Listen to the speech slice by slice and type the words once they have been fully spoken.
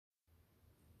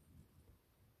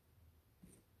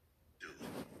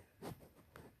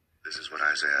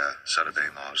Isaiah, son of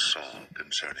Amos, saw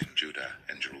concerning Judah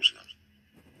and Jerusalem.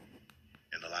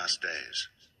 In the last days,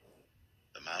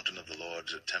 the mountain of the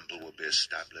Lord's temple will be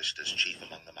established as chief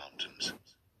among the mountains.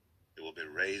 It will be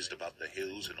raised above the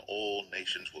hills, and all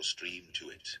nations will stream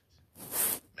to it.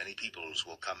 Many peoples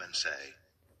will come and say,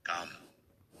 "Come,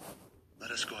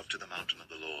 let us go up to the mountain of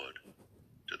the Lord,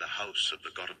 to the house of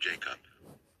the God of Jacob.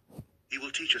 He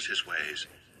will teach us his ways,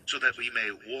 so that we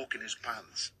may walk in his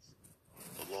paths.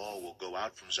 The law will go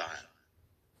out from Zion,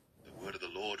 the word of the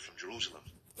Lord from Jerusalem.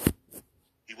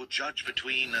 He will judge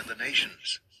between the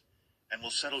nations, and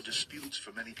will settle disputes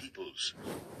for many peoples.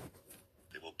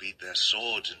 They will beat their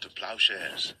swords into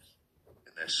plowshares,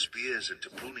 and their spears into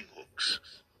pruning hooks.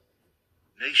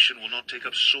 Nation will not take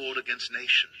up sword against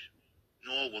nation,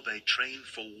 nor will they train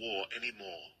for war any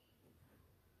more.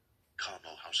 Come,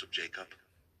 O house of Jacob,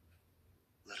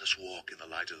 let us walk in the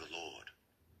light of the Lord.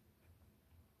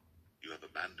 You have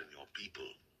abandoned your people,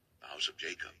 the house of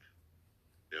Jacob.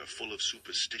 They are full of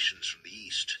superstitions from the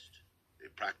east. They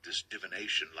practice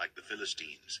divination like the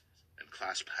Philistines, and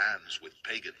clasp hands with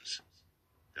pagans.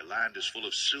 Their land is full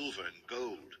of silver and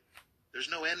gold. There is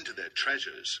no end to their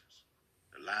treasures.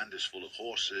 Their land is full of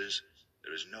horses.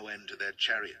 There is no end to their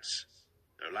chariots.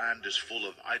 Their land is full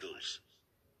of idols.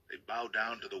 They bow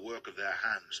down to the work of their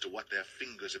hands, to what their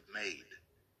fingers have made.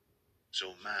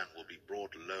 So man will be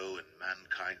brought low and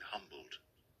mankind humbled.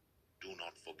 Do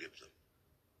not forgive them.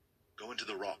 Go into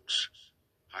the rocks,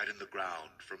 hide in the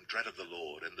ground from dread of the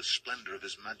Lord and the splendor of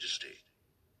his majesty.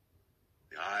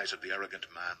 The eyes of the arrogant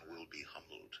man will be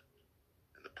humbled,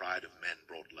 and the pride of men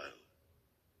brought low.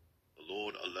 The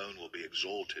Lord alone will be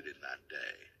exalted in that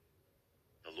day.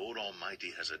 The Lord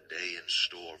Almighty has a day in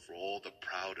store for all the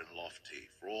proud and lofty,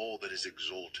 for all that is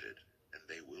exalted, and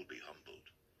they will be humbled.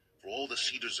 For all the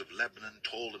cedars of Lebanon,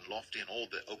 tall and lofty, and all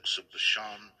the oaks of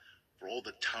Bashan, for all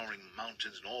the towering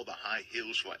mountains and all the high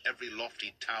hills, for every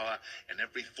lofty tower and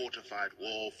every fortified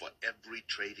wall, for every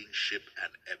trading ship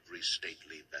and every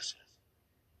stately vessel.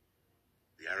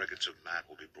 The arrogance of man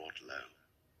will be brought low,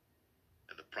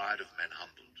 and the pride of men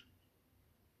humbled.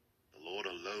 The Lord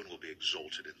alone will be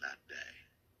exalted in that day,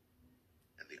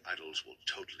 and the idols will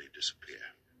totally disappear.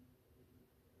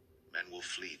 Men will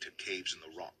flee to caves in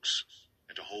the rocks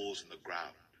and to holes in the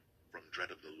ground from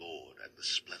dread of the Lord and the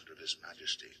splendor of his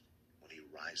majesty when he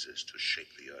rises to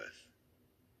shake the earth.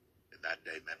 In that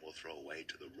day men will throw away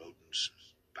to the rodents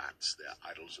and bats their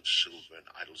idols of silver and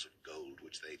idols of gold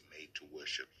which they made to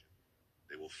worship.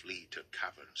 They will flee to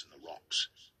caverns in the rocks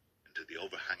and to the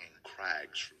overhanging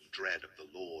crags from dread of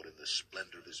the Lord and the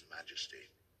splendor of his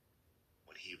majesty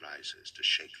when he rises to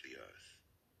shake the earth.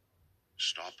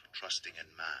 Stop trusting in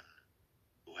man,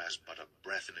 who has but a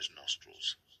breath in his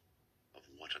nostrils. Of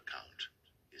what account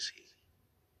is he?